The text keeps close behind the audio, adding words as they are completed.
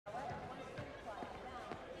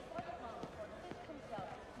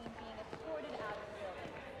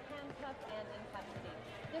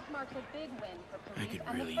marks a big win for I police could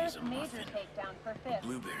and really the use first a major muffin. takedown for Fifth,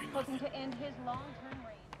 Blueberry hoping muffin. to end his long-term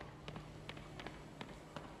reign.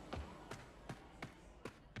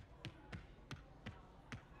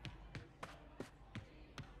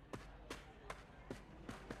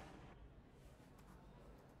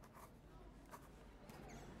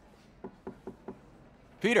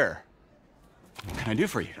 Peter, what can I do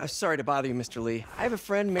for you? I'm sorry to bother you, Mr. Lee. I have a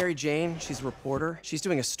friend, Mary Jane. She's a reporter. She's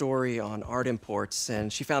doing a story on art imports,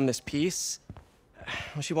 and she found this piece.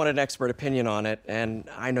 Well, she wanted an expert opinion on it, and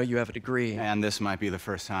I know you have a degree. And this might be the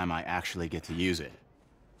first time I actually get to use it.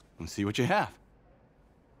 Let's see what you have.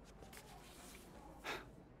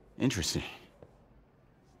 Interesting.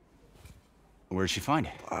 Where'd she find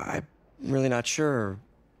it? I'm really not sure.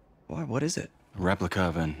 Why, what is it? A replica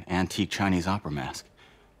of an antique Chinese opera mask.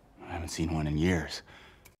 I haven't seen one in years.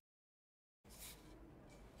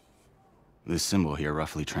 This symbol here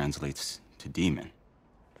roughly translates to demon.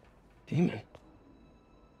 Demon?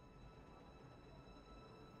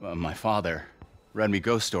 My father read me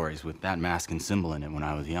ghost stories with that mask and symbol in it when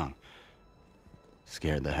I was young.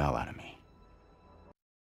 Scared the hell out of me.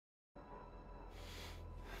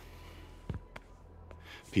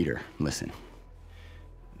 Peter, listen.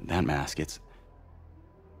 That mask,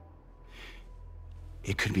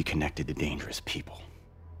 it could be connected to dangerous people.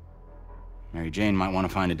 Mary Jane might want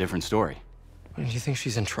to find a different story. Do you think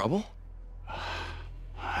she's in trouble?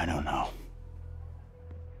 I don't know.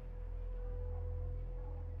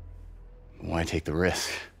 Why take the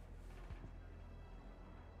risk?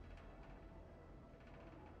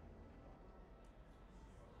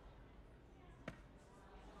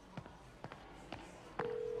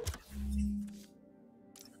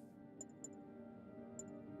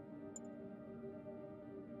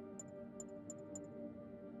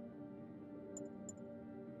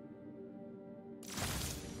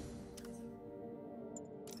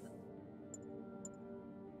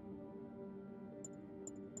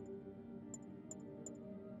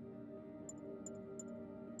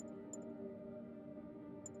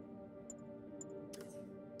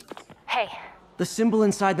 Hey. The symbol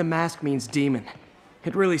inside the mask means demon.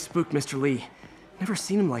 It really spooked Mr. Lee. Never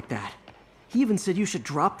seen him like that. He even said you should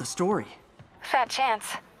drop the story. Fat chance.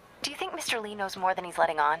 Do you think Mr. Lee knows more than he's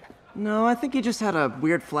letting on? No, I think he just had a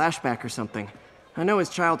weird flashback or something. I know his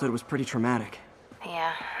childhood was pretty traumatic.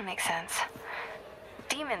 Yeah, makes sense.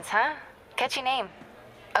 Demons, huh? Catchy name.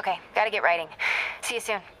 Okay, gotta get writing. See you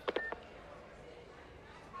soon.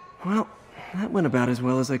 Well, that went about as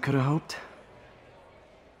well as I could have hoped.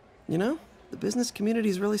 You know, the business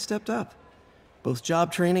community's really stepped up. Both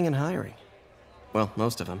job training and hiring. Well,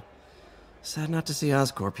 most of them. Sad not to see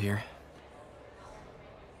Oscorp here.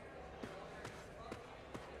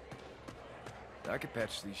 I could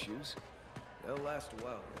patch these shoes. They'll last a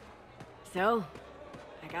while. So,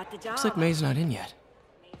 I got the job. Looks like May's not in yet.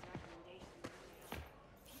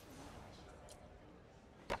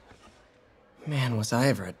 Man, was I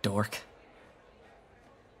ever a dork.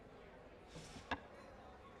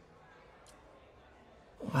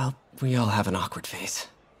 Well, we all have an awkward phase.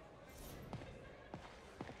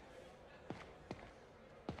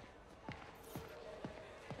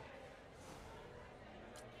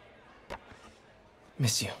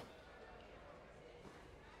 Miss you.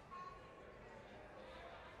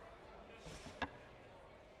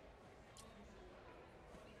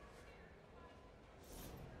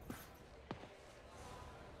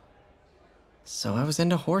 So I was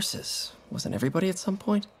into horses. Wasn't everybody at some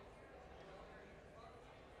point?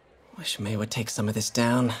 Wish May would take some of this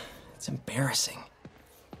down. It's embarrassing.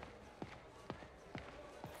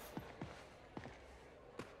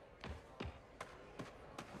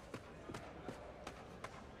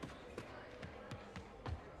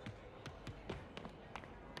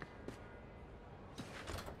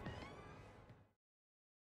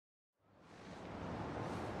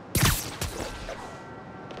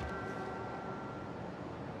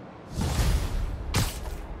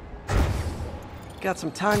 Got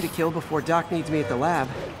some time to kill before Doc needs me at the lab.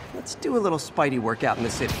 Let's do a little Spidey workout in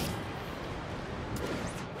the city.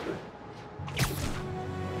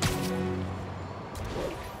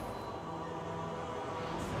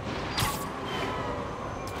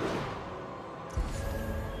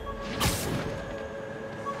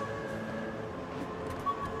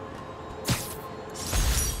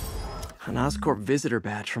 An Oscorp visitor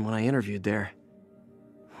badge from when I interviewed there.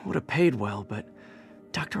 Would have paid well, but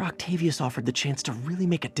Dr. Octavius offered the chance to really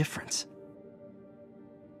make a difference.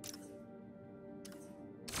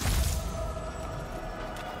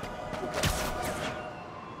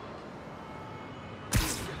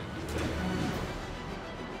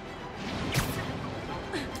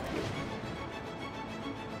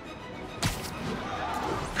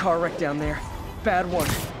 car wreck down there. Bad one.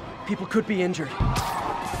 People could be injured.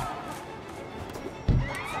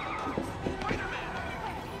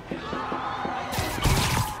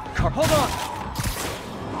 Car, hold on!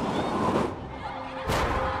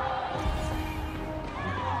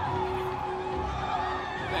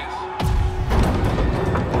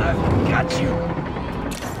 I've got you!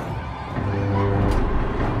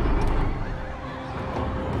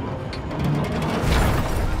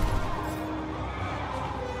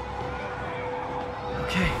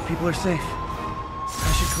 Okay, people are safe.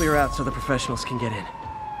 I should clear out so the professionals can get in.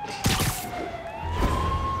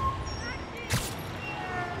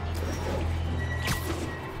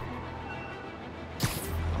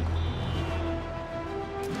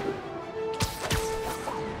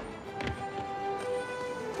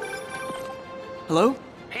 Hello?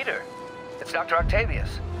 Peter, it's Dr.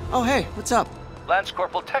 Octavius. Oh, hey, what's up? Lance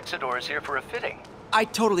Corporal Texidor is here for a fitting. I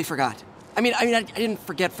totally forgot. I didn't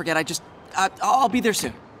forget. I just, I'll be there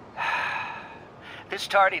soon. This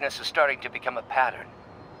tardiness is starting to become a pattern.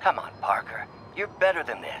 Come on, Parker. You're better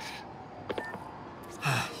than this.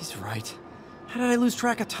 He's right. How did I lose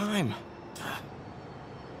track of time?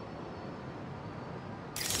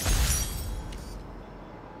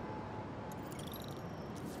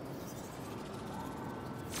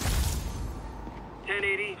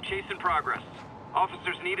 Chase in progress.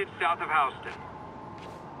 Officers needed south of Houston.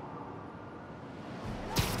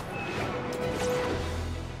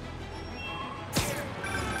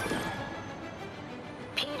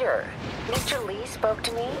 Peter, Mr. Lee spoke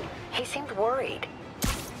to me. He seemed worried.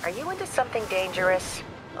 Are you into something dangerous?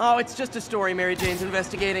 Oh, it's just a story Mary Jane's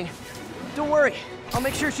investigating. Don't worry. I'll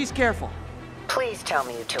make sure she's careful. Please tell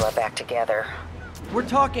me you two are back together. We're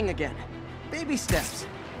talking again. Baby steps.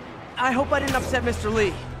 I hope I didn't upset Mr.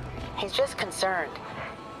 Lee. He's just concerned.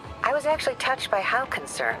 I was actually touched by how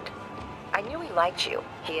concerned. I knew he liked you.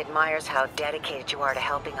 He admires how dedicated you are to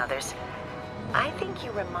helping others. I think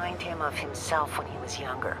you remind him of himself when he was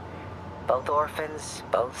younger. Both orphans,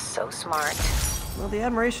 both so smart. Well, the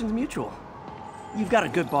admiration's mutual. You've got a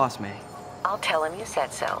good boss, May. I'll tell him you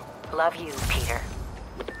said so. Love you, Peter.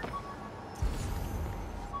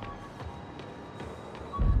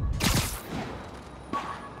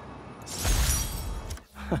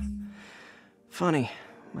 Funny,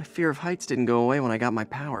 my fear of heights didn't go away when I got my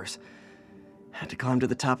powers. Had to climb to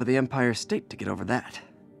the top of the Empire State to get over that.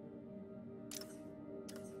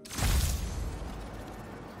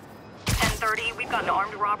 10:30, we've got an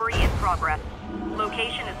armed robbery in progress.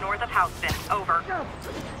 Location is north of Houston. Over.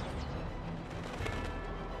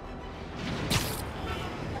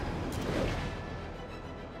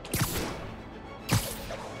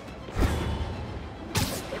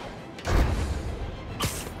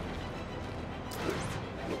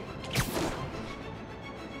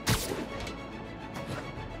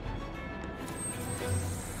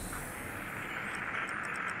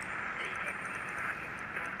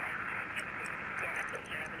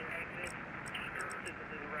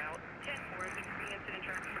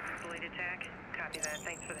 Copy that.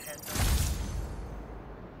 Thanks for the heads up.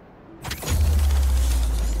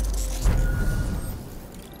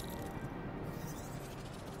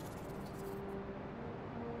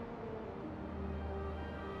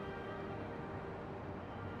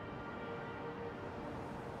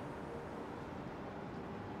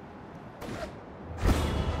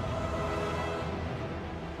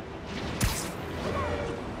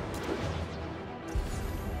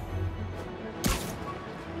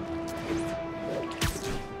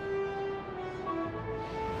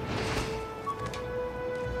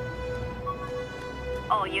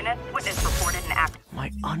 All units, witness reported an act. My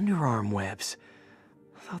underarm webs.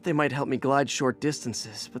 Thought they might help me glide short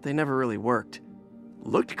distances, but they never really worked.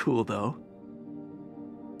 Looked cool, though.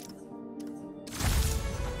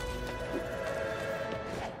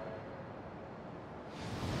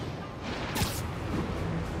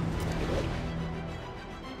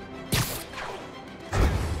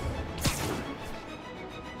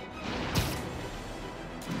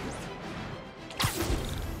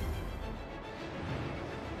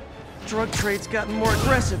 Drug trade's gotten more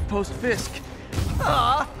aggressive post-Fisk.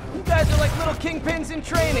 Aw, you guys are like little kingpins in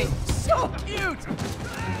training. So cute!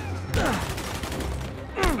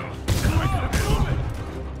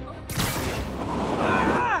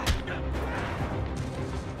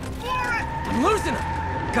 I'm losing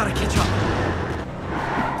him! Gotta catch up.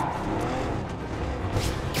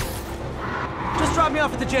 Just drop me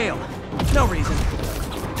off at the jail. No reason.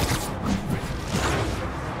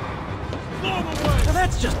 Now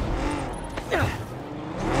that's just...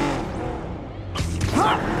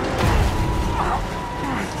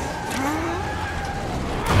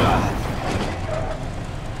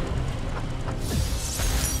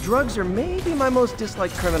 drugs are maybe my most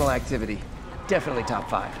disliked criminal activity. Definitely top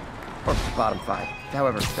 5. Or bottom 5.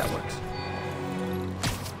 However that works.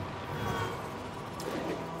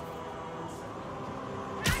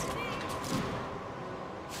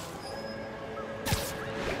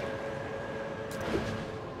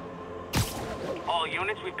 All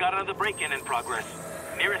units, we've got another break-in in progress.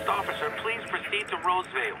 Nearest officer, please proceed to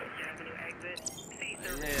Roseville.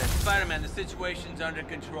 Yeah, Spider-Man, the situation's under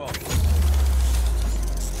control.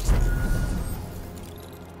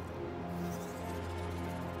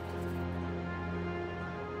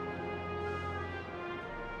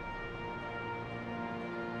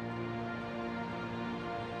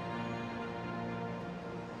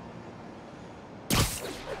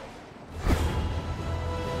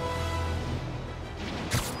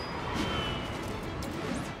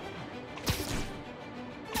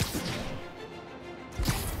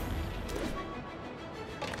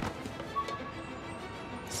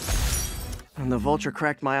 When the vulture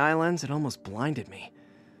cracked my eye lens, it almost blinded me.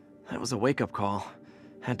 That was a wake-up call.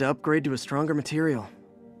 Had to upgrade to a stronger material.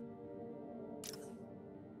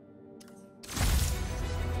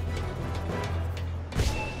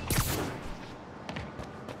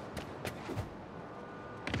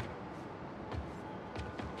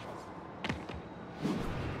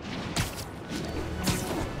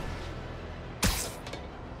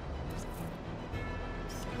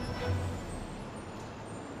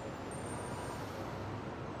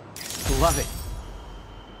 Love it.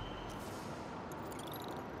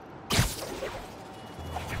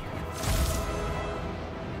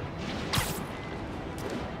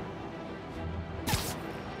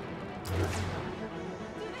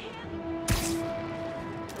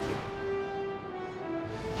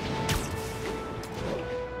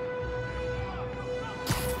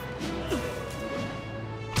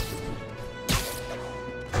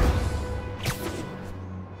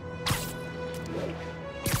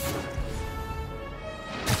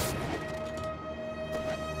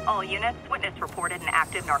 All units, witness reported an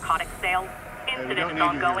active narcotics sale. Incident is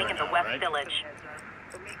ongoing in the West Village.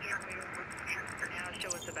 Show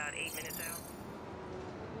us about 8 minutes out.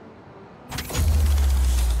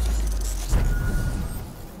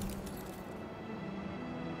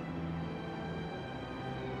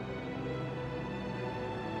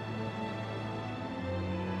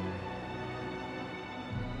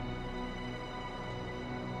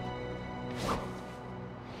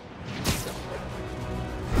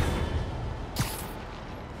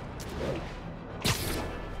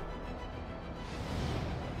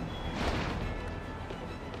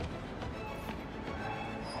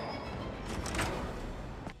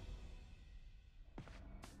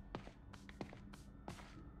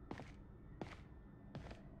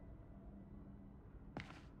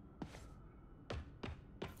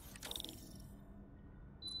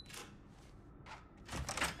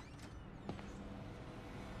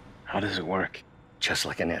 How does it work? Just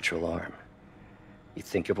like a natural arm. You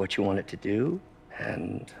think of what you want it to do,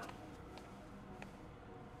 and...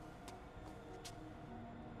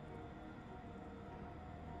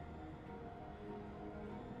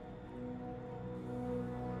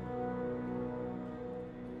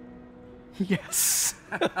 Yes.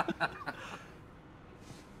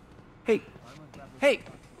 Hey,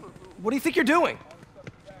 what do you think you're doing?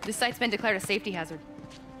 This site's been declared a safety hazard.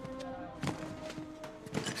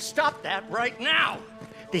 Stop that right now!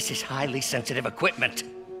 This is highly sensitive equipment.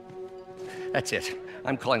 That's it.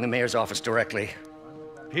 I'm calling the mayor's office directly.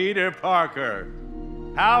 Peter Parker,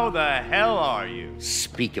 how the hell are you?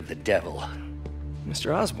 Speak of the devil.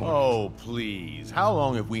 Mr. Osborn. Oh, please. How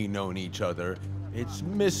long have we known each other? It's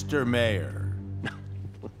Mr. Mayor.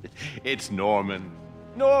 It's Norman.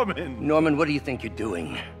 Norman, what do you think you're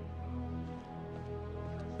doing?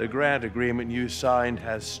 The grant agreement you signed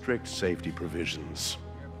has strict safety provisions.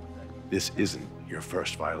 This isn't your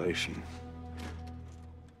first violation.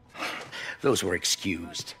 Those were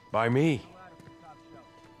excused. By me.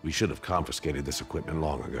 We should have confiscated this equipment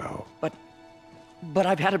long ago. But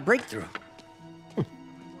I've had a breakthrough.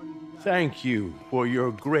 Thank you for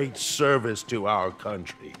your great service to our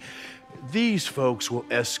country. These folks will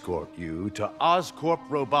escort you to Oscorp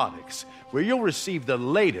Robotics, where you'll receive the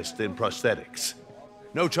latest in prosthetics.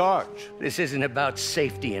 No charge. This isn't about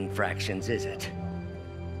safety infractions, is it?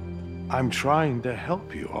 I'm trying to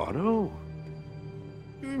help you, Otto.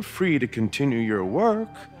 You're free to continue your work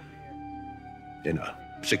in a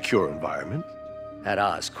secure environment. At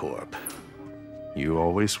Oscorp. You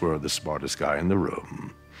always were the smartest guy in the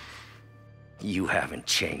room. You haven't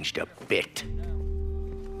changed a bit.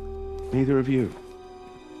 Neither of you.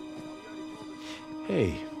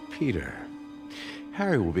 Hey, Peter.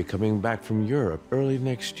 Harry will be coming back from Europe early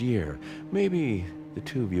next year. Maybe the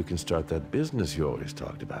two of you can start that business you always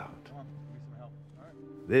talked about.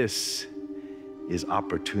 This is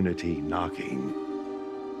opportunity knocking.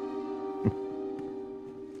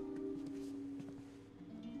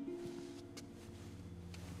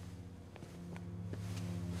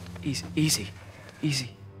 Easy.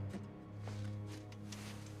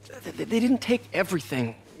 They didn't take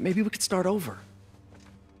everything. Maybe we could start over.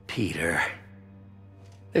 Peter,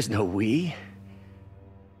 there's no we.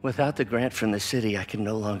 Without the grant from the city, I can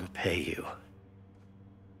no longer pay you.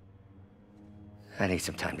 I need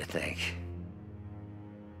some time to think.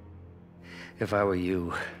 If I were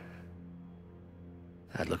you,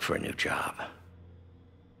 I'd look for a new job.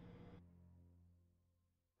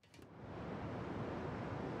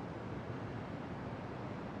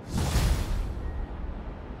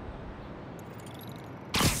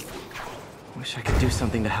 Wish I could do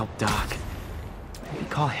something to help Doc. Maybe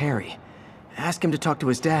call Harry. Ask him to talk to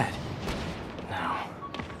his dad. No.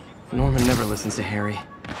 Norman never listens to Harry.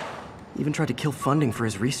 Even tried to kill funding for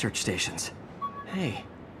his research stations. Hey,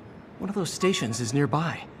 one of those stations is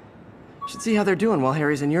nearby. Should see how they're doing while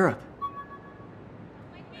Harry's in Europe.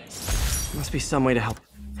 Must be some way to help.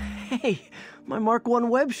 Hey, my Mark I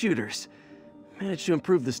web shooters. Managed to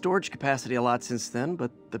improve the storage capacity a lot since then,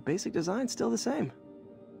 but the basic design's still the same.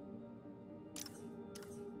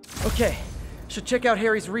 Okay, should check out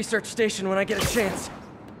Harry's research station when I get a chance.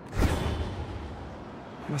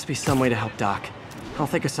 Must be some way to help Doc. I'll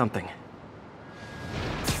think of something.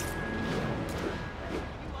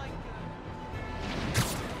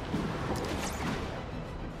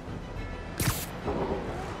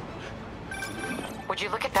 Would you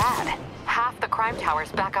look at that? Half the crime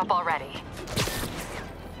tower's back up already.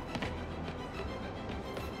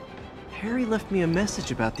 Harry left me a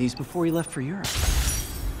message about these before he left for Europe.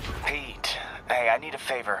 Pete, hey, I need a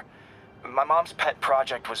favor. My mom's pet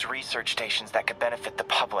project was research stations that could benefit the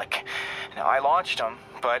public. Now, I launched them,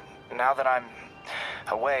 but now that I'm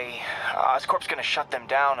away, Oscorp's gonna shut them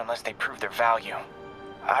down unless they prove their value.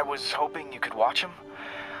 I was hoping you could watch them.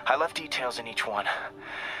 I left details in each one.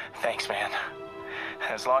 Thanks, man.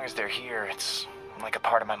 As long as they're here, it's like a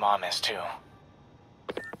part of my mom is, too.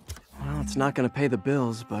 Well, it's not gonna pay the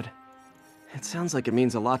bills, but it sounds like it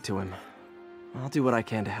means a lot to him. I'll do what I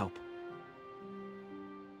can to help.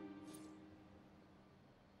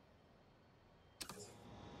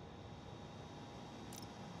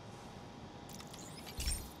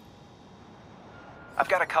 I've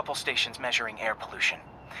got a couple stations measuring air pollution.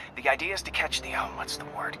 The idea is to catch the,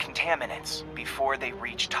 contaminants before they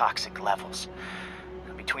reach toxic levels.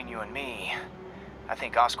 Between you and me, I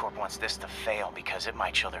think Oscorp wants this to fail because it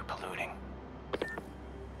might show they're polluting.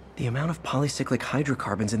 The amount of polycyclic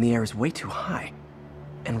hydrocarbons in the air is way too high.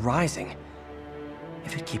 And rising.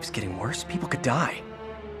 If it keeps getting worse, people could die.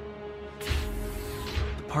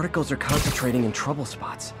 The particles are concentrating in trouble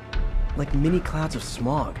spots. Like mini clouds of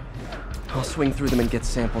smog. I'll swing through them and get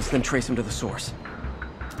samples, then trace them to the source.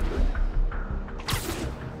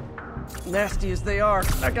 Nasty as they are,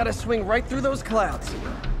 I gotta swing right through those clouds.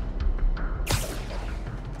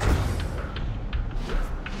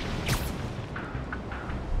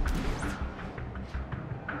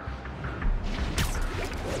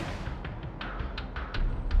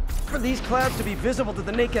 For these clouds to be visible to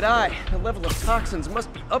the naked eye, the level of toxins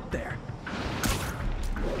must be up there.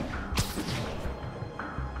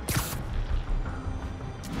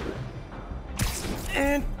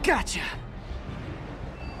 And gotcha!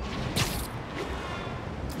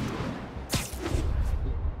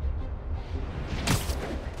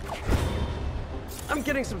 I'm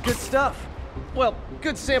getting some good stuff. Well,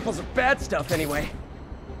 good samples of bad stuff, anyway.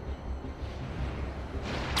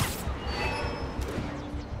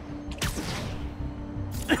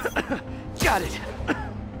 Got it!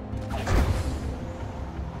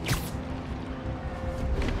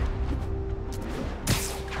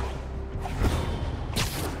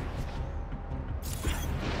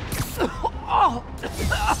 Oh!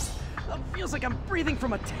 Feels like I'm breathing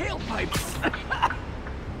from a tailpipe.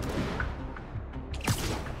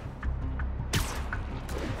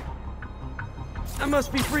 I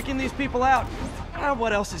must be freaking these people out.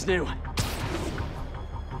 What else is new?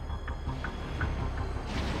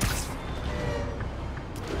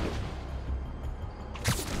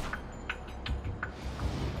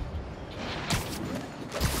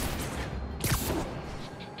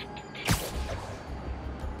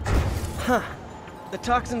 Huh. The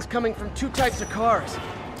toxin's coming from 2 types of cars,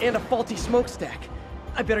 and a faulty smokestack.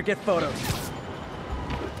 I better get photos.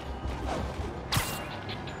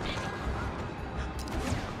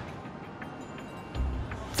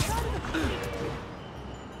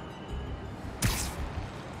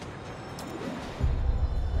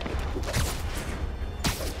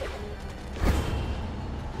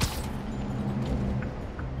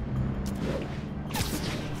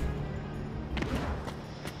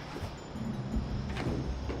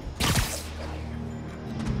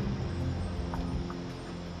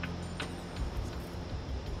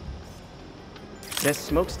 Best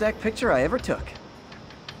smokestack picture I ever took.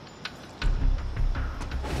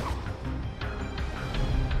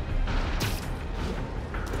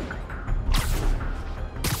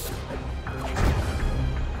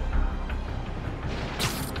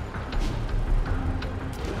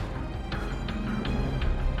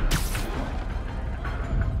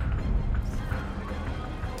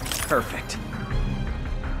 Perfect.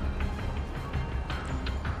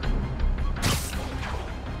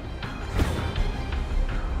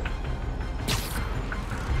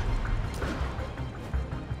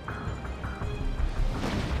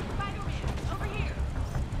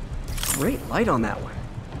 Great light on that one.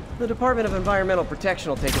 The Department of Environmental Protection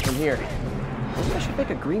will take it from here. Maybe I should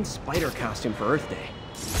make a green spider costume for Earth Day.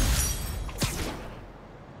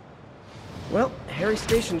 Well, Harry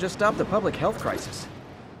Station just stopped a public health crisis.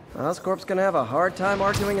 Oscorp's gonna have a hard time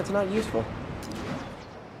arguing it's not useful.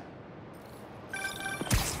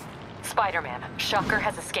 Spider-Man, Shocker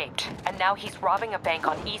has escaped, and now he's robbing a bank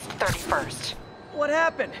on East 31st. What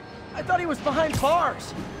happened? I thought he was behind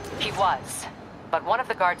bars. He was. But one of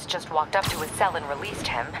the guards just walked up to his cell and released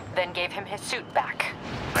him, then gave him his suit back.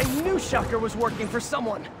 I knew Shocker was working for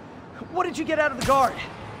someone. What did you get out of the guard?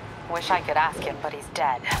 Wish I could ask him, but he's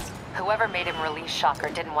dead. Whoever made him release Shocker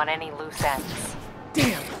didn't want any loose ends.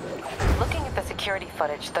 Damn! Looking at the security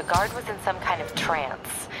footage, the guard was in some kind of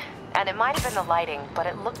trance. And it might have been the lighting, but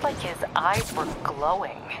it looked like his eyes were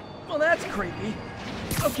glowing. Well, that's creepy.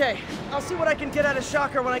 Okay, I'll see what I can get out of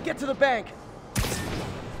Shocker when I get to the bank.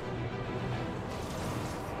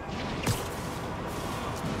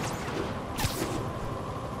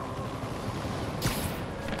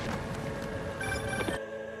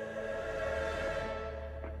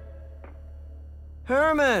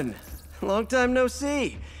 Herman! Long time no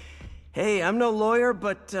see. Hey, I'm no lawyer,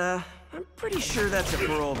 but I'm pretty sure that's a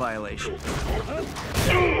parole violation.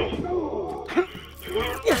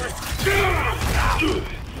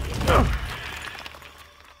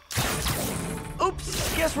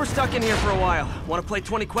 Oops, guess we're stuck in here for a while. Want to play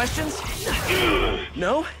 20 questions?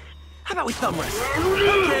 No? How about we thumb wrestle?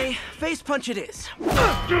 Okay, face punch it is.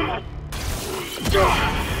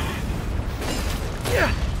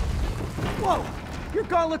 Whoa! Your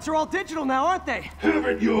gauntlets are all digital now, aren't they? Have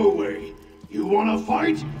it your way. You wanna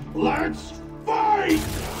fight? Let's fight!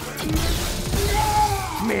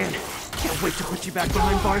 Man, can't wait to put you back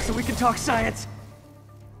behind bars so we can talk science.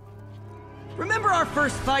 Remember our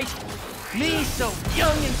first fight? Me so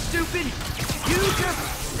young and stupid, you just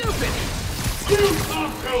stupid. You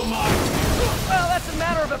talk so much! Well, that's a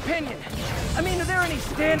matter of opinion. I mean, are there any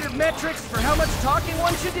standard metrics for how much talking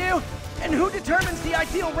one should do? And who determines the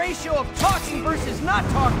ideal ratio of talking versus not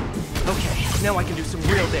talking? Okay, now I can do some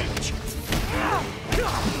real damage.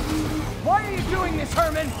 Why are you doing this,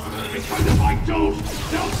 Herman? Because if I don't,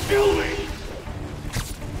 they'll kill me!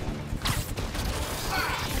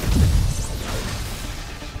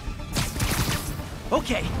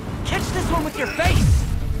 Okay, catch this one with your face!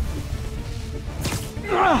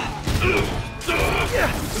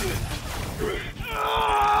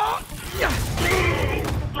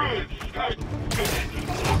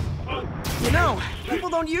 You know, people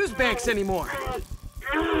don't use banks anymore.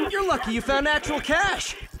 You're lucky you found actual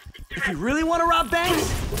cash. If you really want to rob banks,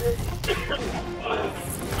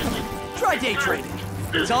 try day trading.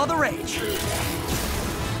 It's all the rage.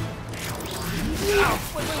 Oh,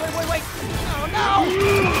 wait. Oh, no!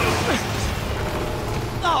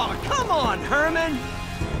 Oh, come on, Herman!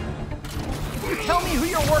 You tell me who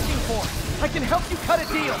you're working for. I can help you cut a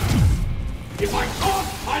deal. If I talk,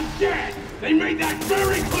 I'm dead! They made that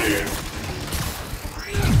very clear!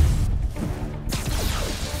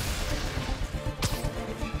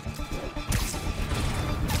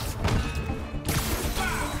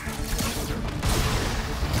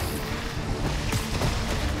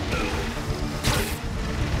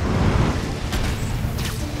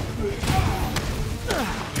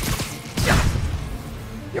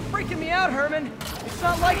 You're freaking me out, Herman. It's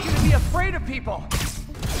not like you to be afraid of people.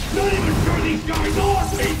 Not even sure these guys are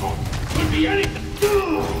people! Could be anything!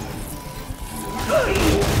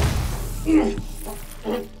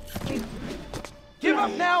 Give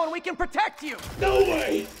up now and we can protect you! No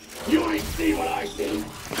way! You ain't seen what I see!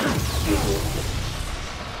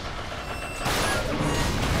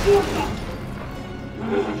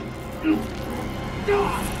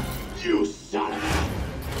 You son of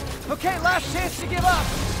a... Okay, last chance to give up.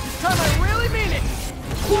 This time I really mean it!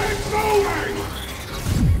 We're moving!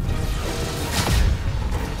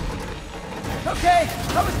 Okay,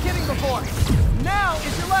 I was kidding before. Now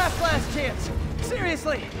is your last chance.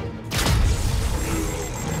 Seriously.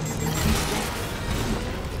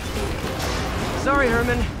 Sorry,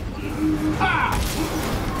 Herman. You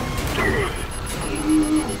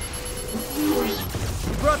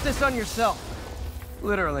brought this on yourself.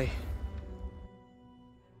 Literally.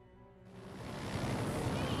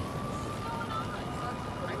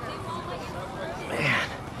 Man,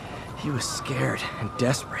 he was scared and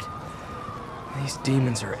desperate. These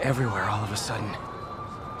demons are everywhere all of a sudden.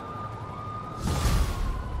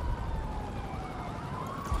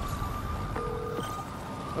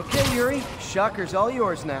 Okay, Yuri. Shocker's all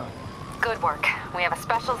yours now. Good work. We have a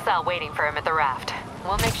special cell waiting for him at the raft.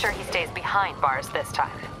 We'll make sure he stays behind bars this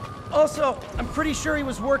time. Also, I'm pretty sure he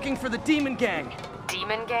was working for the Demon Gang.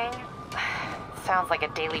 Demon Gang? Sounds like a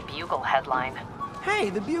Daily Bugle headline. Hey,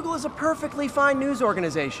 the Bugle is a perfectly fine news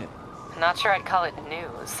organization. Not sure I'd call it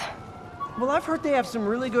news. Well, I've heard they have some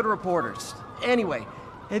really good reporters. Anyway,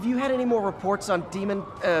 have you had any more reports on demon,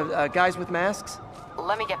 guys with masks?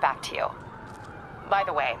 Let me get back to you. By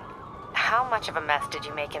the way, how much of a mess did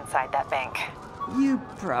you make inside that bank? You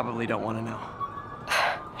probably don't want to know.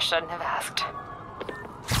 Shouldn't have asked.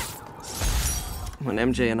 When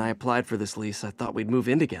MJ and I applied for this lease, I thought we'd move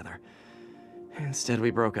in together. Instead,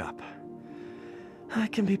 we broke up. I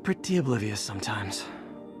can be pretty oblivious sometimes.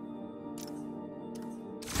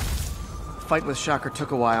 The fight with Shocker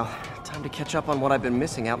took a while. Time to catch up on what I've been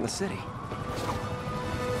missing out in the city.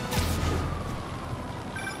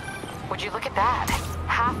 Would you look at that?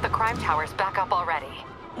 Half the crime tower's back up already.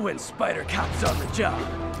 When Spider Cop's on the job.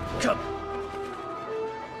 Come.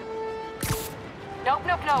 Nope,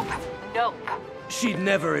 nope, nope. Nope. She'd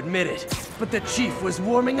never admit it, but the Chief was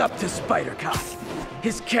warming up to Spider Cop.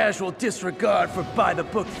 His casual disregard for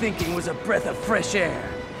by-the-book thinking was a breath of fresh air.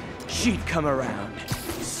 She'd come around.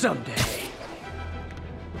 Someday.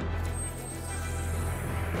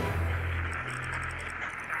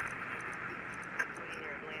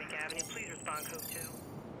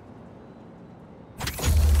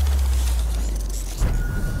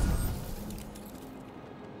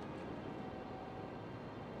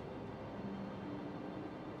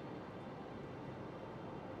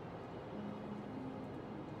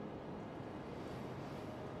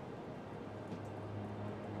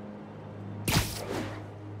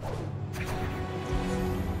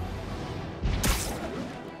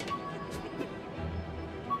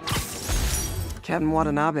 Captain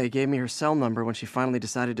Watanabe gave me her cell number when she finally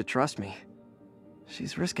decided to trust me.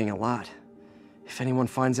 She's risking a lot. If anyone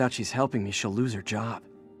finds out she's helping me, she'll lose her job.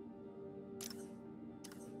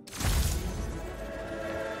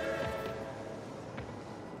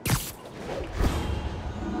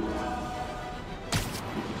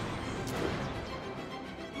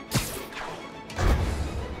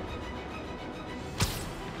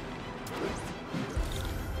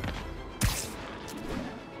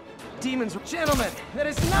 Demons, gentlemen, that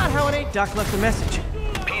is not how it ain't. Doc left a message.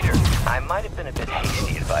 Peter, I might have been a bit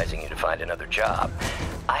hasty advising you to find another job.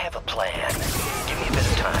 I have a plan. Give me a bit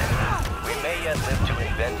of time. We may yet live to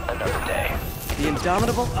invent another day. The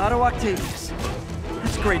indomitable Otto Octavius.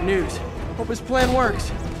 That's great news. Hope his plan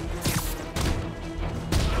works.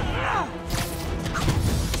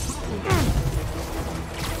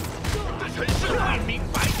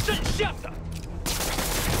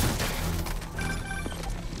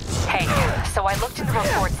 Hey, so I looked into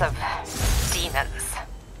reports of demons.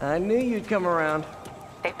 I knew you'd come around.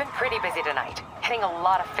 They've been pretty busy tonight, hitting a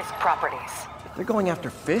lot of Fisk properties. They're going after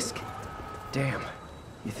Fisk? Damn.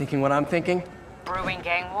 You thinking what I'm thinking? Brewing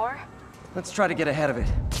gang war? Let's try to get ahead of it.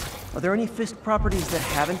 Are there any Fisk properties that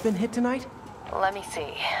haven't been hit tonight? Let me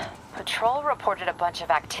see. Patrol reported a bunch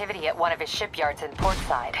of activity at one of his shipyards in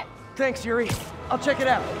Portside. Thanks, Yuri. I'll check it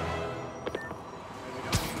out.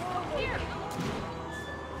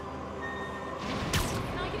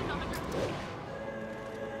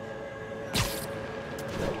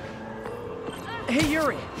 Hey,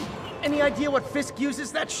 Yuri. Any idea what Fisk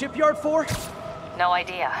uses that shipyard for? No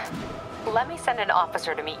idea. Let me send an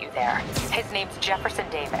officer to meet you there. His name's Jefferson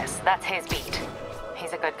Davis. That's his beat.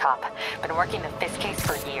 He's a good cop. Been working the Fisk case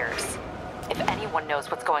for years. If anyone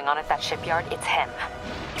knows what's going on at that shipyard, it's him.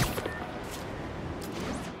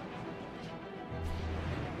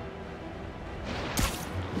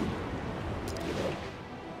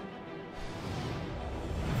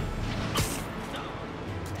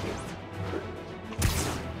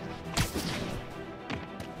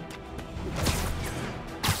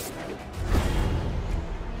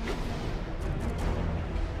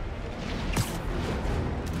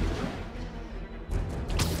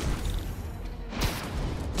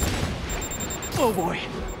 Oh boy,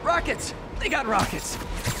 rockets! They got rockets!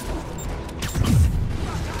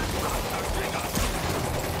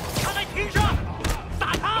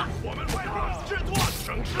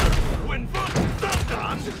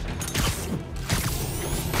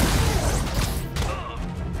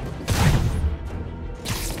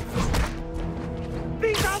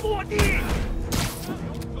 必杀落地！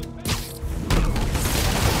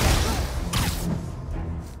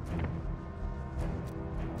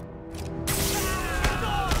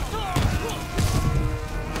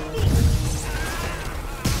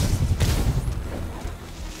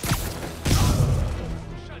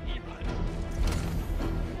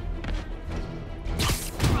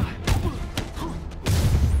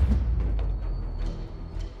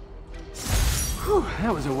 Whew,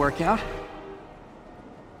 that was a workout.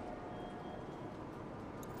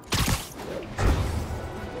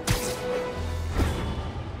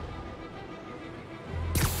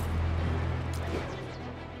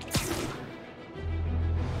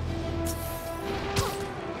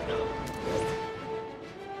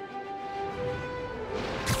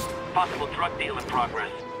 Possible drug deal in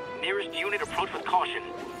progress. Nearest unit approach with caution.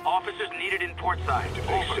 Officers needed in port side. If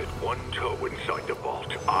they set one toe inside the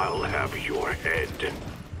vault, I'll have your head.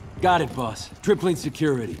 Got it, boss. Tripling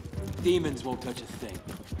security. Demons won't touch a thing.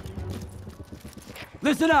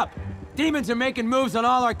 Listen up! Demons are making moves on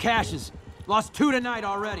all our caches. Lost 2 tonight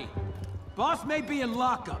already. Boss may be in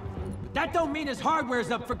lockup, but that don't mean his hardware's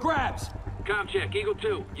up for grabs. Com check, Eagle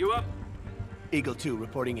 2, you up? Eagle 2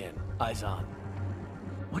 reporting in. Eyes on.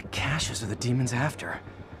 What caches are the demons after?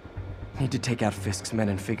 Need to take out Fisk's men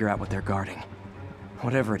and figure out what they're guarding.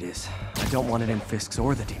 Whatever it is, I don't want it in Fisk's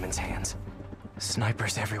or the demons' hands.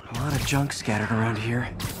 Snipers everywhere. A lot of junk scattered around here.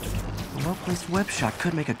 A well-placed web shot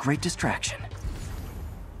could make a great distraction.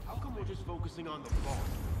 How come we're just focusing on the vault?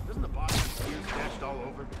 Doesn't the body have gears stashed all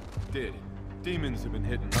over? Did. Demons have been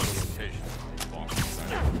hitting other locations.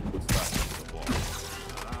 What's that? The vault.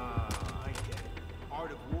 Ah, I get it.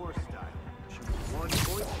 Art of war style. Shoot one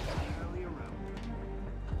point entirely around.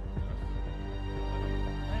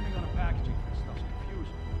 Landing on a packaging for stuff's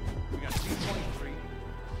confusing. We got C-23,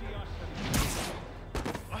 CR-17.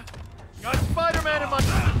 What? Got Spider-Man in my...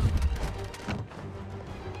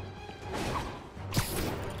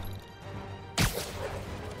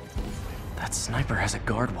 That sniper has a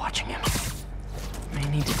guard watching him. May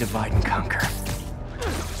need to divide and conquer.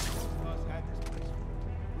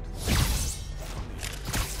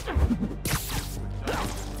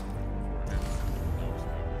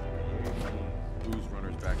 Booze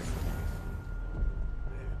runners back in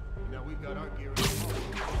Now we've got our gear.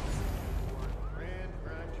 Grand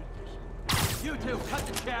tradition. You two, cut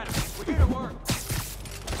the chatter. We're here to work.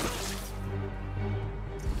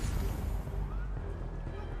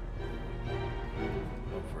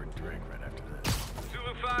 Go for a drink right after this.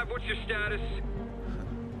 Zulu 5, what's your status?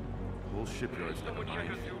 whole shipyard's been Someone check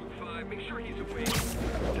mined. on Zulu 5, make sure he's awake.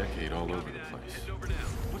 Decade all over the place. Head over now.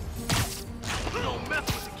 Don't mess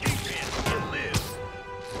with the kingpin. He'll live.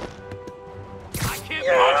 I can't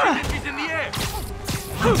launch him if he's in the air.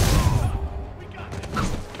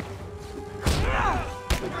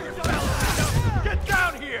 Get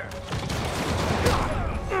down here!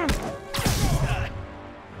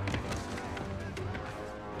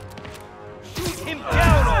 Shoot him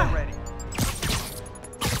down already!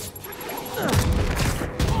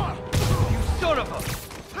 You son of a...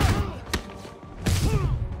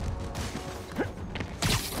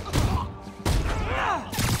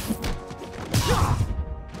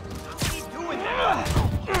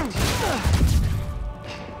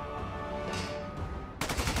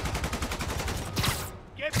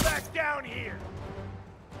 Get back down here!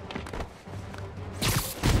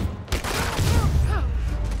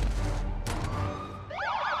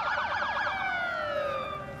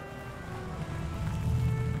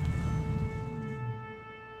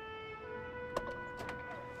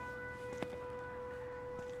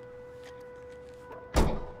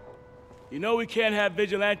 You know we can't have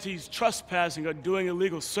vigilantes trespassing or doing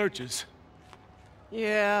illegal searches.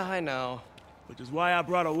 Yeah, I know. Which is why I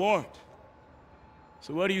brought a warrant.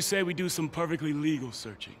 So what do you say we do some perfectly legal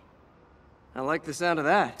searching? I like the sound of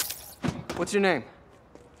that. What's your name?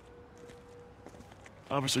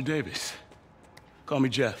 Officer Davis. Call me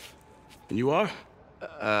Jeff. And you are?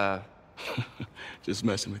 Just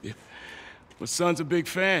messing with you. My son's a big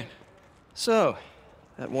fan. So,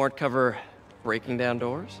 that warrant cover breaking down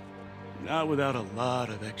doors? Not without a lot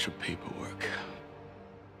of extra paperwork.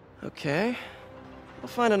 Okay. I'll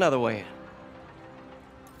find another way in.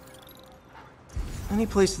 Any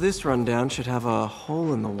place this rundown should have a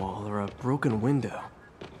hole in the wall or a broken window.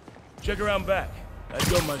 Check around back. I'd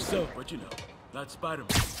go myself, but you know, not Spider-Man.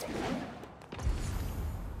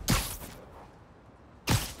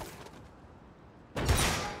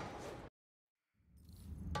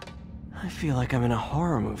 I feel like I'm in a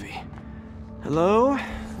horror movie. Hello?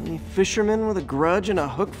 Any fisherman with a grudge and a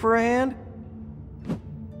hook for a hand?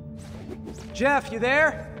 Jeff, you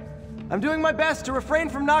there? I'm doing my best to refrain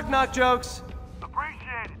from knock-knock jokes.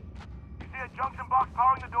 Appreciate it. You see a junction box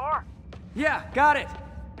powering the door? Yeah, got it.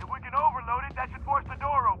 If we can overload it, that should force the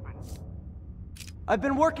door open. I've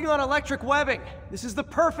been working on electric webbing. This is the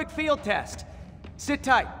perfect field test. Sit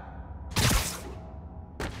tight.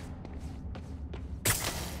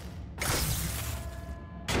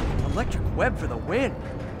 Electric web for the win.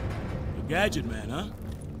 A gadget man, huh?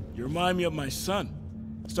 You remind me of my son.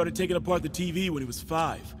 Started taking apart the TV when he was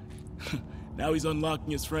 5. Now he's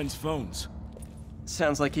unlocking his friends' phones.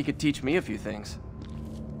 Sounds like he could teach me a few things.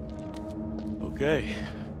 Okay.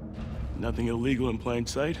 Nothing illegal in plain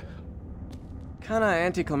sight? Kinda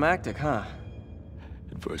anticlimactic, huh?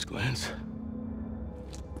 At first glance.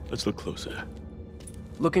 Let's look closer.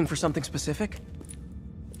 Looking for something specific?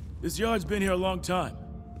 This yard's been here a long time.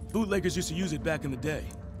 Bootleggers used to use it back in the day.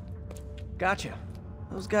 Gotcha.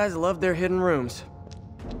 Those guys love their hidden rooms.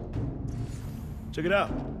 Check it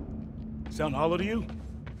out. Sound hollow to you?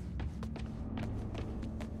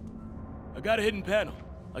 I got a hidden panel,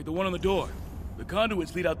 like the one on the door. The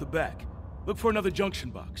conduits lead out the back. Look for another junction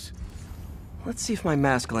box. Let's see if my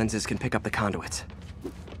mask lenses can pick up the conduits.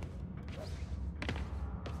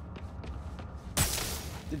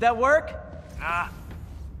 Did that work? Nah.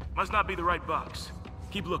 Must not be the right box.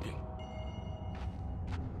 Keep looking.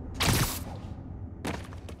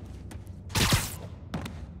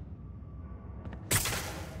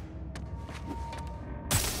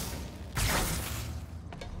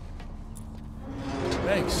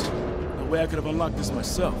 Thanks. No way I could have unlocked this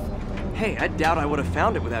myself. Hey, I doubt I would have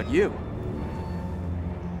found it without you.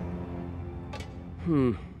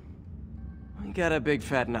 We got a big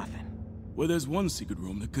fat nothing. Well, there's one secret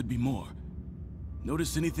room that could be more.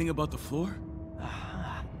 Notice anything about the floor?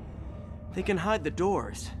 They can hide the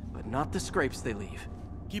doors, but not the scrapes they leave.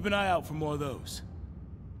 Keep an eye out for more of those.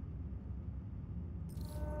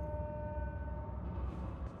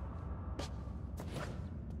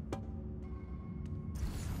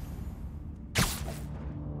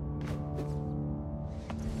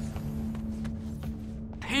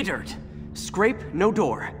 Pay dirt. Scrape, no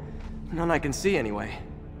door. None I can see anyway.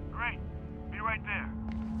 Great. Be right there.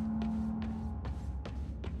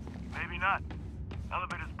 Maybe not.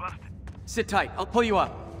 Elevator's busted. Sit tight. I'll pull you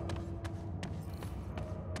up.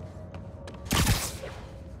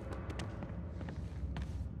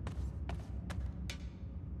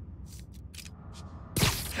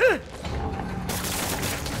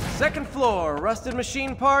 Second floor, rusted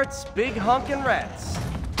machine parts, big honkin' rats.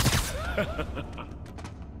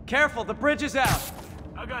 Careful, the bridge is out.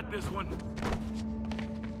 I got this one.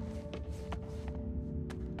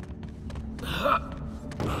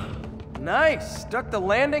 Nice, stuck the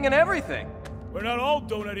landing and everything. We're not all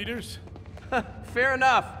donut eaters. Fair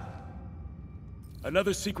enough.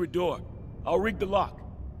 Another secret door. I'll rig the lock.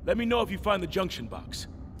 Let me know if you find the junction box.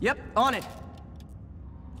 Yep, on it.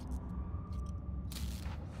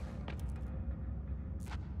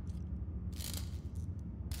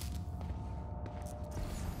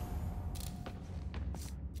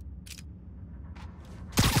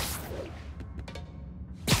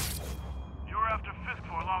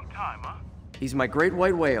 He's my great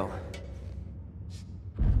white whale.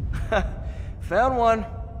 Found one.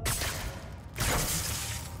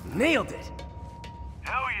 Nailed it.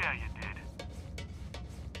 Hell yeah, you did.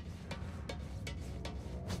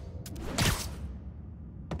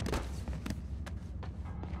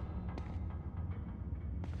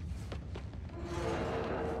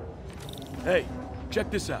 Hey,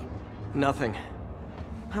 check this out. Nothing.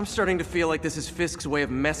 I'm starting to feel like this is Fisk's way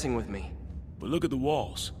of messing with me. But look at the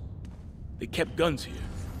walls. They kept guns here.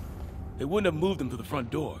 They wouldn't have moved them to the front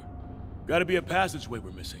door. Gotta be a passageway we're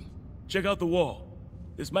missing. Check out the wall.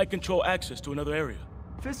 This might control access to another area.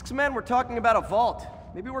 Fisk's men were talking about a vault.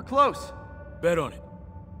 Maybe we're close. Bet on it.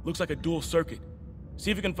 Looks like a dual circuit. See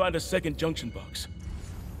if you can find a second junction box.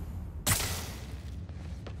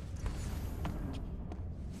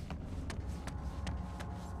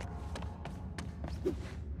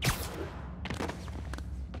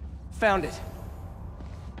 Found it.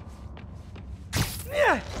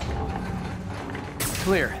 Yeah.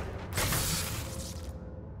 Clear.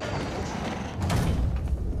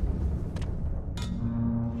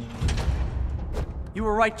 You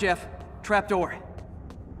were right, Jeff. Trapdoor.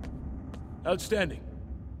 Outstanding.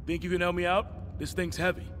 Think you can help me out? This thing's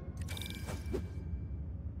heavy.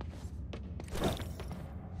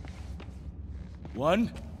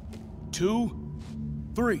 One, two,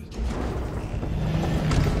 three.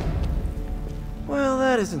 Well,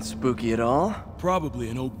 that isn't spooky at all. Probably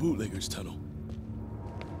an old bootlegger's tunnel.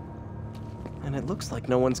 And it looks like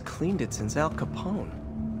no one's cleaned it since Al Capone.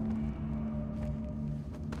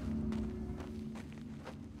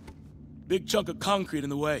 Big chunk of concrete in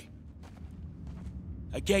the way.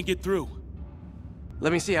 I can't get through.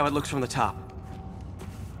 Let me see how it looks from the top.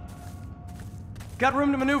 Got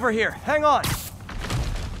room to maneuver here. Hang on.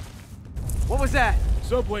 What was that?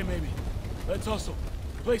 Subway, maybe. Let's hustle.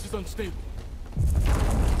 The place is unstable.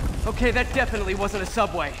 Okay, that definitely wasn't a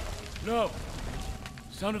subway. No.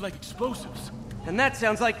 Sounded like explosives. And that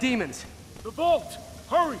sounds like demons. The vault!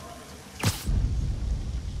 Hurry!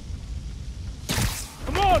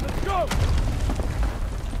 Come on, let's go!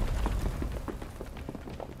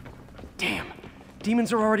 Damn.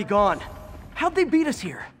 Demons are already gone. How'd they beat us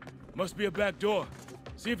here? Must be a back door.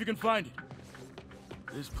 See if you can find it.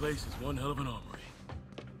 This place is one hell of an armory.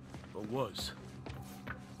 Or was.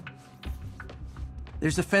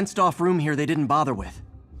 There's a fenced-off room here they didn't bother with.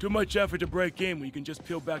 Too much effort to break in when you can just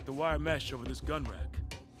peel back the wire mesh over this gun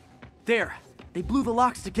rack. There. They blew the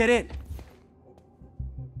locks to get in.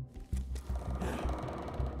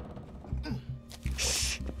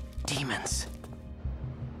 Shh. Demons.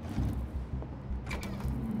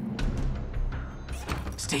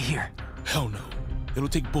 Stay here. Hell no. It'll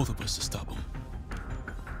take both of us to stop them.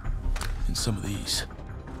 And some of these.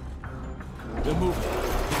 They're moving.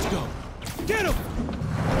 Let's go. Get him!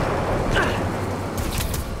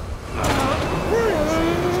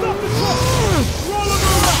 Stop the truck! Roll him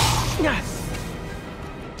around!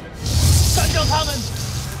 Send coming!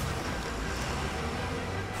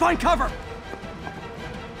 Find cover!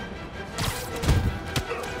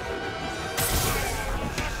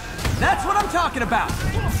 That's what I'm talking about!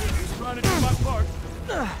 He's trying to do my part.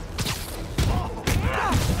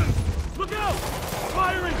 Look out!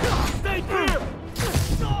 Firing! Stay clear!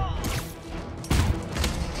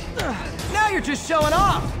 Now you're just showing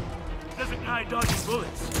off! There's a guy dodging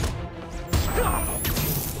bullets.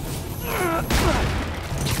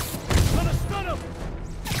 Gonna stun him!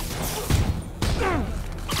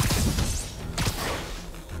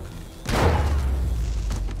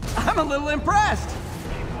 I'm a little impressed!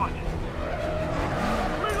 Keep watching.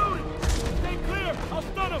 Reloading! Stay clear! I'll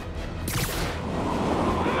stun him!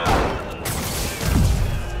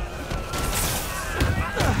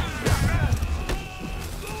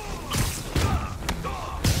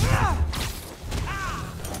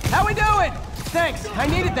 How we doing? Thanks, I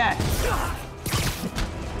needed that.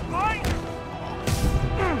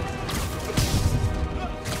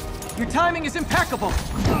 Your timing is impeccable.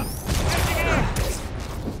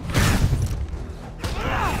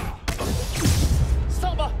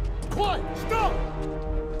 Samba! What? Stop!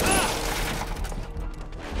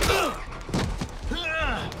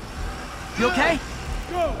 You okay?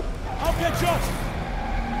 Go! I'll catch up!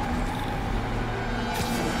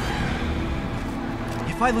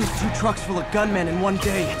 If I lose 2 trucks full of gunmen in one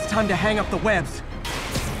day, it's time to hang up the webs.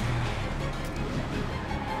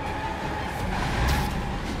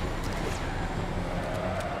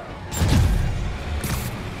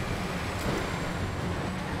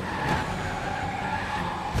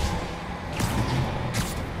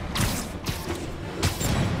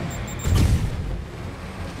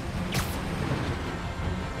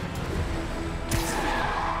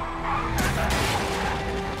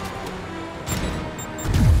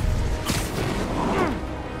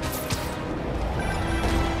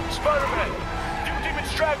 Spider-Man! 2 demon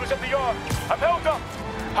stragglers at the yard. I'm held up.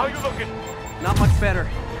 How you looking? Not much better.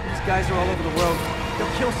 These guys are all over the road.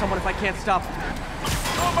 They'll kill someone if I can't stop them.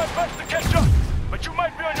 Doing my best to catch up, but you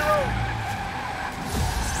might be on your own.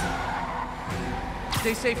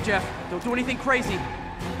 Stay safe, Jeff. Don't do anything crazy.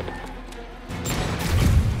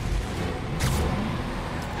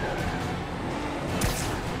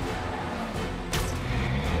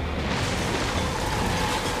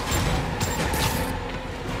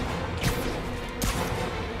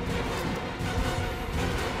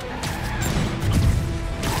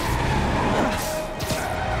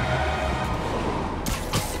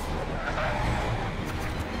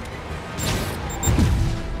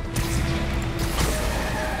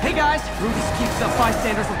 Hey guys, room just keeps up,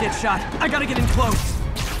 bystanders will get shot. I gotta get in close.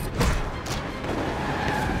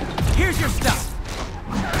 Here's your stuff.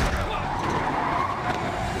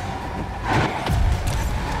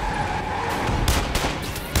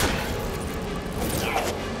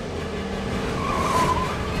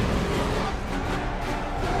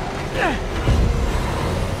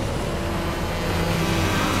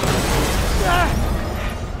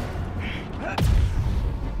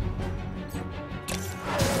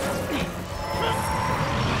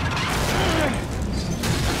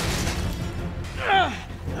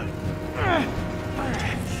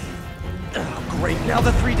 Great, now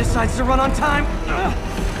the 3 decides to run on time.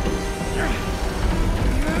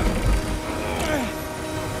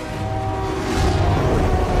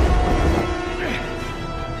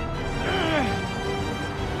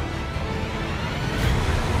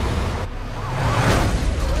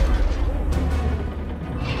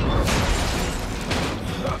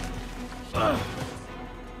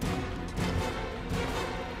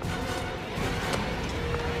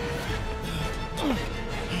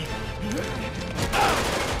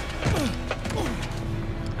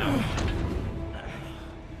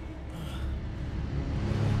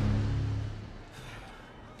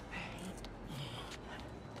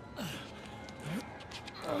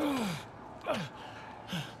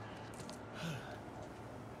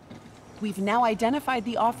 We've now identified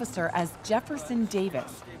the officer as Jefferson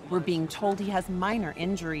Davis. We're being told he has minor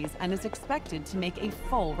injuries and is expected to make a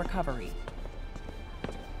full recovery.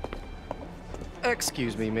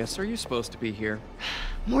 Excuse me, miss. Are you supposed to be here?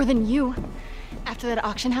 More than you. After that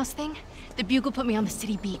auction house thing, the Bugle put me on the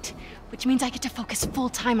city beat, which means I get to focus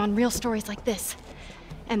full-time on real stories like this.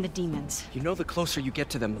 And the demons. You know the closer you get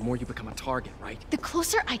to them, the more you become a target, right? The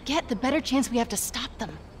closer I get, the better chance we have to stop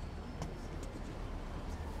them.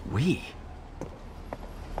 We?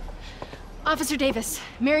 Officer Davis,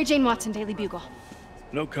 Mary Jane Watson, Daily Bugle.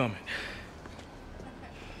 No comment.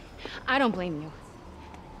 I don't blame you.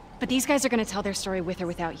 But these guys are gonna tell their story with or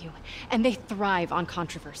without you, and they thrive on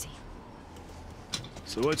controversy.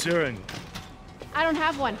 So what's your angle? I don't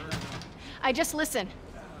have one. I just listen.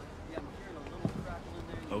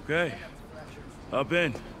 Okay. Hop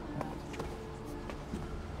in.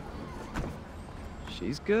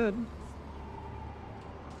 She's good.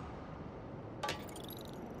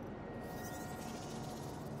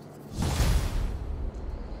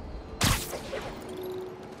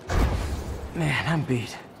 Man, I'm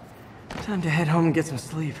beat. Time to head home and get some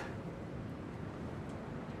sleep.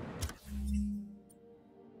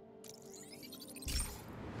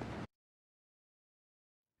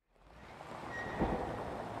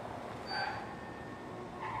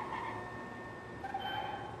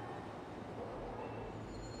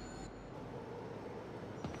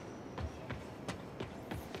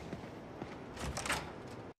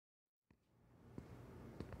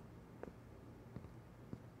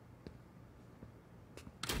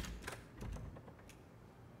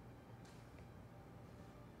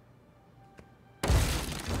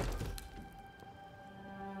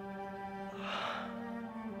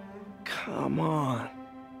 Come on.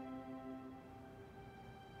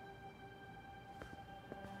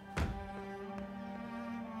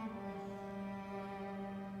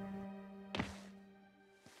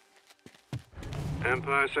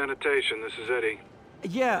 Empire Sanitation, this is Eddie.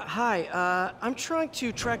 Yeah, hi. I'm trying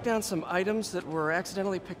to track down some items that were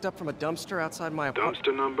accidentally picked up from a dumpster outside my apartment.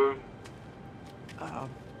 Dumpster number?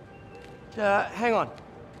 Hang on.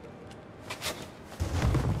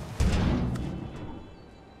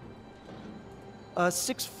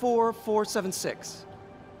 64476.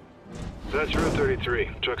 That's Route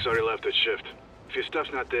 33. Truck's already left its shift. If your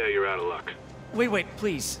stuff's not there, you're out of luck. Wait,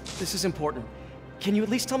 please. This is important. Can you at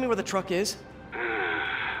least tell me where the truck is?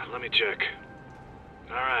 Let me check.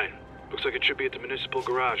 Alright. Looks like it should be at the municipal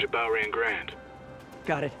garage at Bowery and Grand.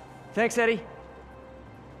 Got it. Thanks, Eddie.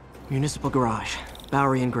 Municipal garage,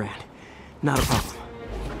 Bowery and Grand. Not a problem.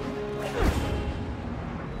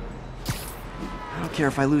 I don't care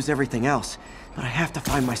if I lose everything else, but I have to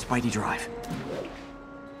find my Spidey drive.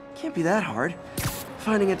 Can't be that hard.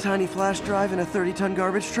 Finding a tiny flash drive in a 30-ton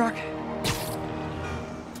garbage truck?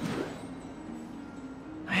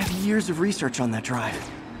 I have years of research on that drive.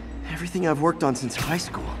 Everything I've worked on since high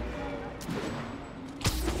school.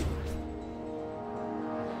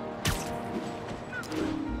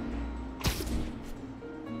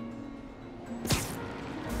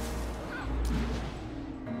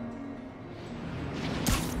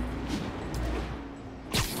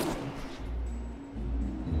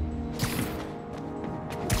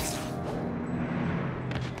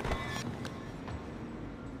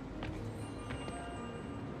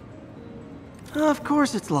 Of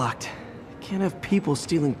course it's locked. Can't have people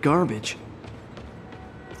stealing garbage.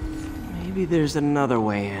 Maybe there's another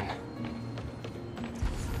way in.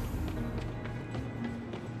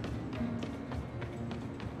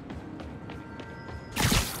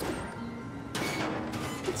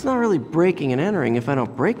 It's not really breaking and entering if I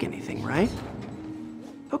don't break anything, right?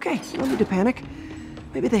 Okay, no need to panic.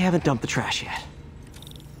 Maybe they haven't dumped the trash yet.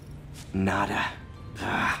 Nada.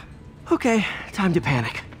 Okay, time to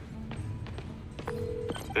panic.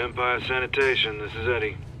 Empire Sanitation, this is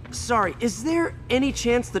Eddie. Sorry, is there any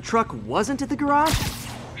chance the truck wasn't at the garage?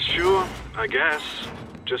 Sure, I guess.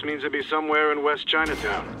 Just means to be somewhere in West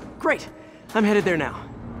Chinatown. Great. I'm headed there now.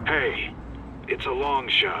 Hey, it's a long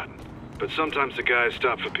shot, but sometimes the guys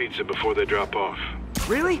stop for pizza before they drop off.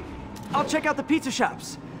 Really? I'll check out the pizza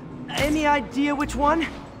shops. Any idea which one?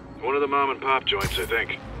 One of the mom and pop joints, I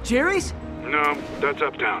think. Jerry's? No, that's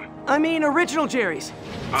uptown. I mean original Jerry's.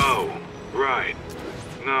 Oh, right.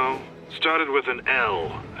 No, started with an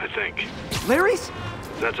L, I think. Larry's?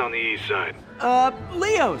 That's on the east side.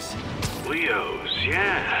 Leo's. Leo's,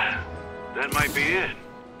 yeah. That might be it.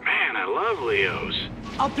 Man, I love Leo's.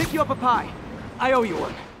 I'll pick you up a pie. I owe you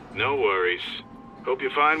one. No worries. Hope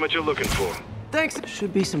you find what you're looking for. Thanks.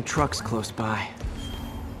 Should be some trucks close by.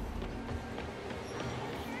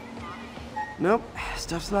 Nope,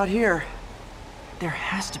 stuff's not here. There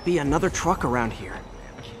has to be another truck around here.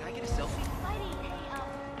 Can I get a selfie?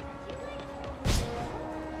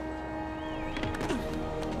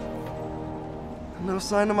 No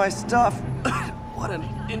sign of my stuff. What an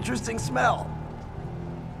interesting smell.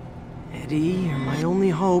 Eddie, you're my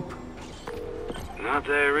only hope. Not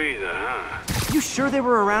there either, huh? You sure they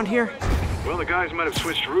were around here? Well, the guys might have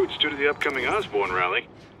switched routes due to the upcoming Osborne rally.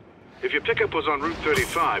 If your pickup was on Route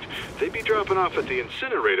 35, they'd be dropping off at the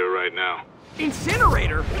incinerator right now.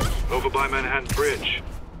 Incinerator? Over by Manhattan Bridge.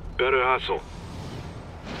 Better hustle.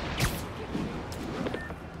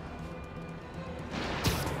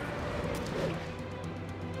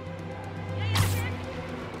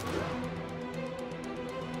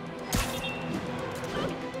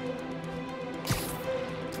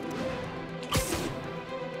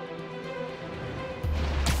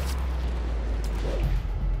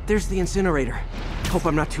 There's the incinerator. Hope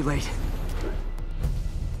I'm not too late.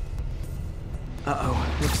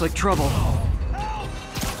 Uh-oh, looks like trouble.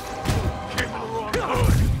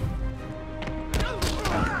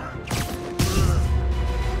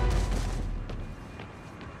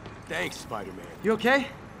 Thanks, Spider-Man. You okay?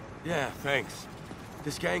 Yeah, thanks.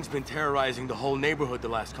 This gang's been terrorizing the whole neighborhood the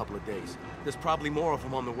last couple of days. There's probably more of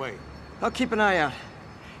them on the way. I'll keep an eye out.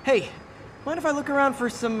 Hey, mind if I look around for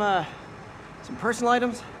some personal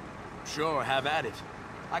items? Sure, have at it.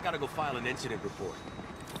 I gotta go file an incident report.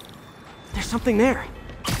 There's something there.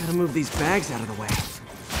 Gotta move these bags out of the way.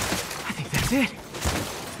 I think that's it.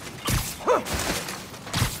 Huh.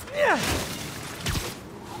 Yeah.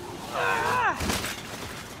 Ah.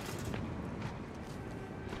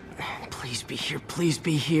 Please be here, please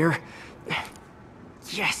be here.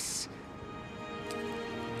 Yes!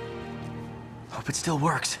 Hope it still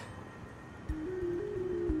works.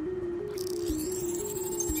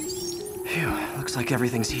 Phew, looks like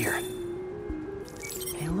everything's here.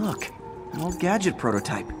 Hey, look, an old gadget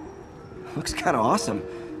prototype. Looks kind of awesome.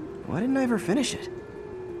 Why didn't I ever finish it?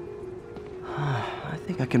 I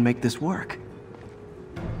think I can make this work.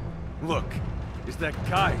 Look, is that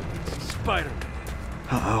guy, Spider-Man.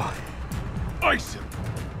 Uh-oh. Ice him!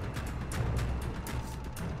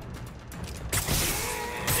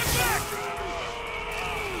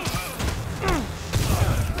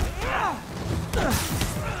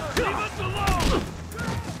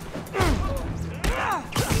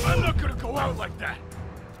 I'm not gonna go out like that!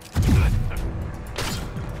 This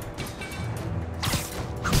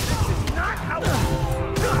is not how...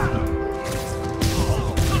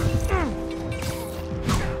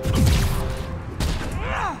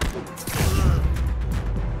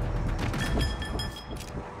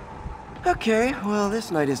 Okay, well,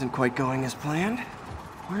 this night isn't quite going as planned.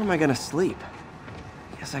 Where am I gonna sleep?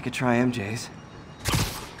 Guess I could try MJ's.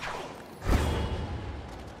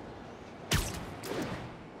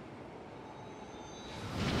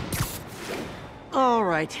 All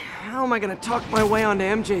right, how am I gonna talk my way onto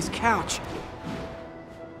MJ's couch?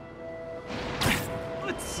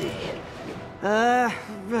 Let's see. Hi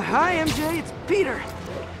MJ, it's Peter.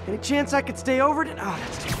 Any chance I could stay over to... Oh,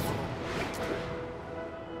 that's too...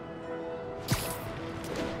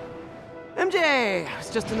 MJ! I was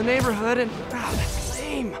just in the neighborhood and... Oh, that's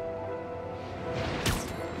lame.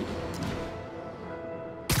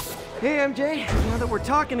 Hey, MJ. Now that we're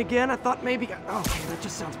talking again, I thought maybe... Okay, that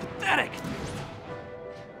just sounds pathetic.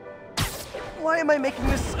 Why am I making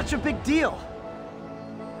this such a big deal?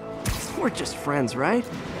 We're just friends, right?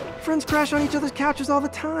 Friends crash on each other's couches all the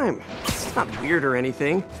time. It's not weird or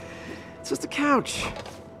anything. It's just a couch.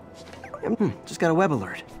 Just got a web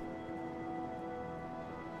alert.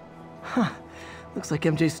 Huh. Looks like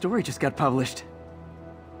MJ's story just got published.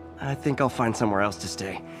 I think I'll find somewhere else to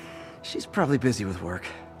stay. She's probably busy with work.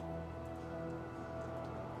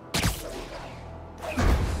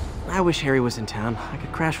 I wish Harry was in town. I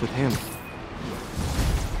could crash with him.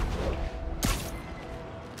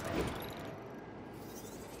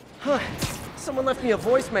 Huh. Someone left me a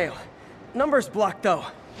voicemail. Number's blocked, though.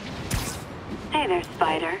 Hey there,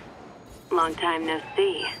 Spider. Long time no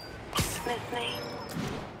see. Miss me?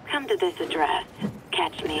 Come to this address.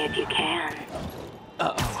 Catch me if you can.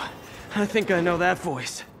 Uh-oh. I think I know that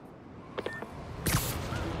voice.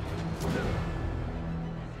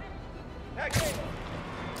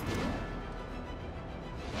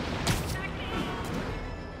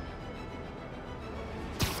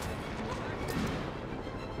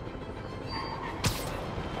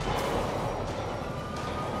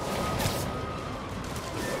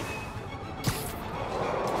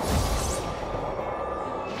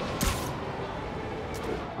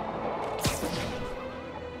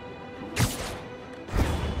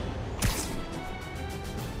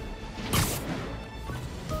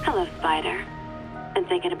 Hello, Spider. Been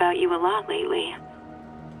thinking about you a lot lately.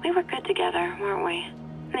 We were good together, weren't we?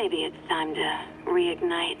 Maybe it's time to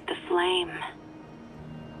reignite the flame.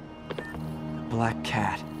 Black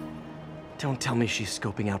Cat. Don't tell me she's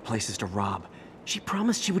scoping out places to rob. She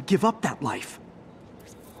promised she would give up that life.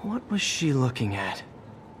 What was she looking at?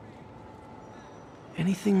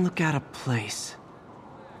 Anything look out of place?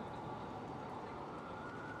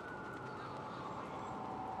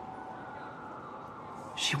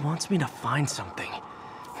 She wants me to find something.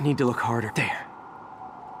 I need to look harder. There.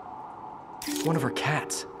 One of her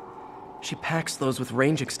cats. She packs those with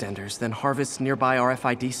range extenders, then harvests nearby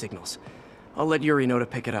RFID signals. I'll let Yuri know to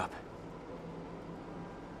pick it up.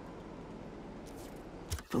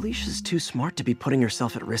 Felicia's too smart to be putting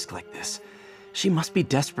herself at risk like this. She must be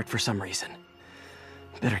desperate for some reason.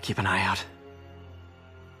 Better keep an eye out.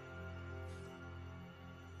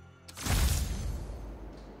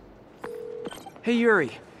 Hey,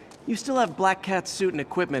 Yuri. You still have Black Cat's suit and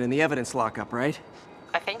equipment in the evidence lockup, right?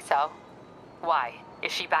 I think so. Why?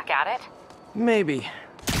 Is she back at it? Maybe.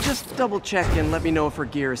 Just double check and let me know if her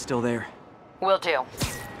gear is still there. Will do.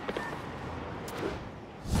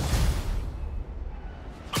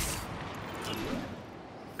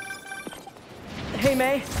 Hey,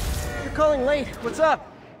 May. You're calling late. What's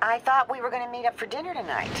up? I thought we were gonna meet up for dinner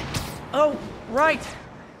tonight. Oh, right.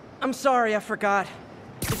 I'm sorry, I forgot.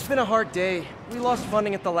 It's been a hard day. We lost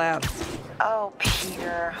funding at the lab. Oh,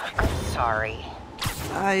 Peter. I'm sorry.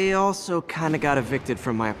 I also kinda got evicted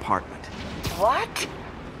from my apartment. What?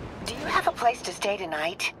 Do you have a place to stay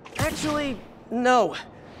tonight? Actually, no.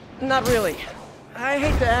 Not really. I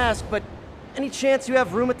hate to ask, but any chance you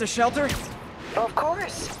have room at the shelter? Of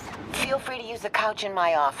course. Feel free to use the couch in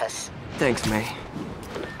my office. Thanks, May.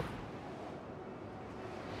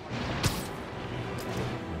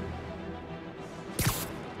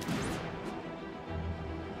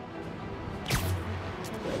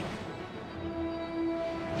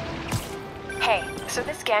 Hey, so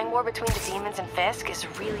this gang war between the demons and Fisk is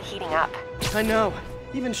really heating up. I know.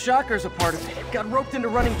 Even Shocker's a part of it. Got roped into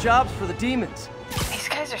running jobs for the demons. These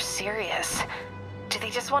guys are serious. Do they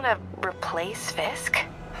just want to replace Fisk?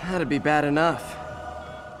 That'd be bad enough.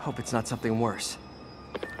 Hope it's not something worse.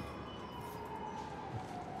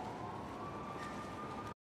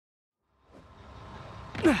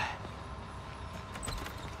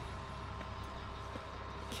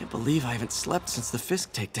 Can't believe I haven't slept since the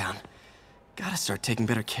Fisk takedown. Gotta start taking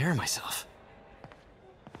better care of myself.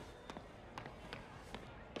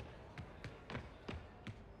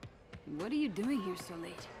 What are you doing here so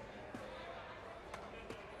late?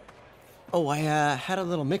 Oh, I had a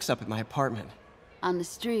little mix-up at my apartment. On the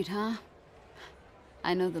street, huh?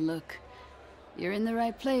 I know the look. You're in the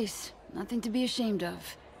right place. Nothing to be ashamed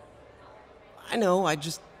of. I know, I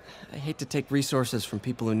hate to take resources from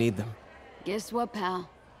people who need them. Guess what, pal?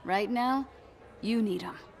 Right now, you need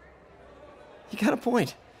them. You got a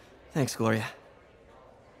point. Thanks, Gloria.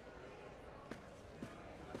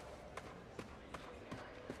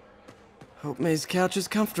 Hope May's couch is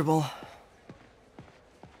comfortable.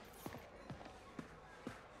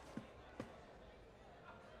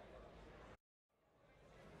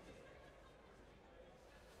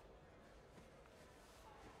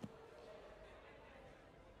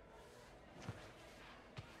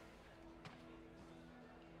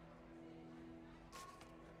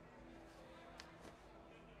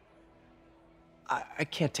 I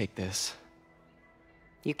can't take this.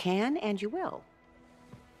 You can, and you will.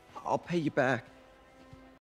 I'll pay you back.